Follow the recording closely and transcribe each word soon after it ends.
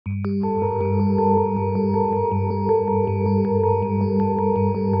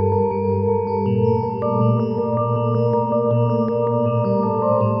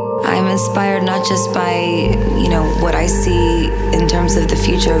inspired not just by, what I see in terms of the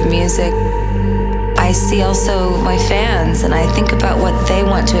future of music. I see also my fans, and I think about what they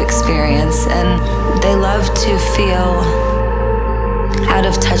want to experience, and they love to feel out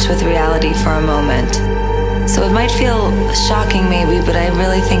of touch with reality for a moment. So it might feel shocking maybe, but I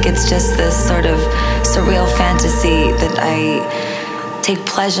really think it's just this sort of surreal fantasy that I take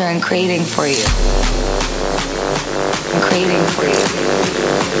pleasure in creating for you. I'm creating for you.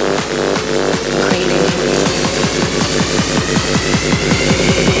 I'm creating for you.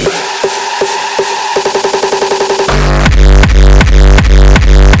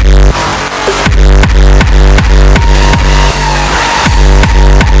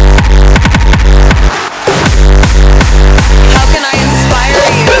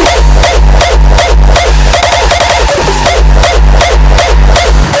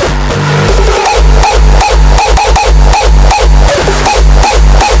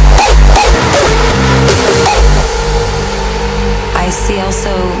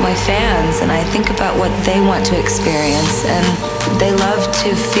 Also my fans, and I think about what they want to experience, and they love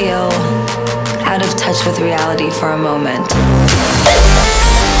to feel out of touch with reality for a moment.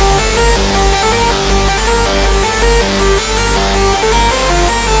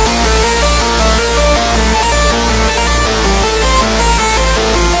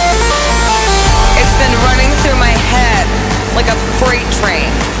 It's been running through my head like a freight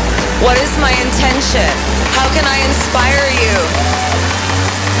train. What is my intention? How can I inspire you?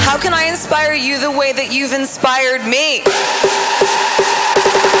 How can I inspire you the way that you've inspired me?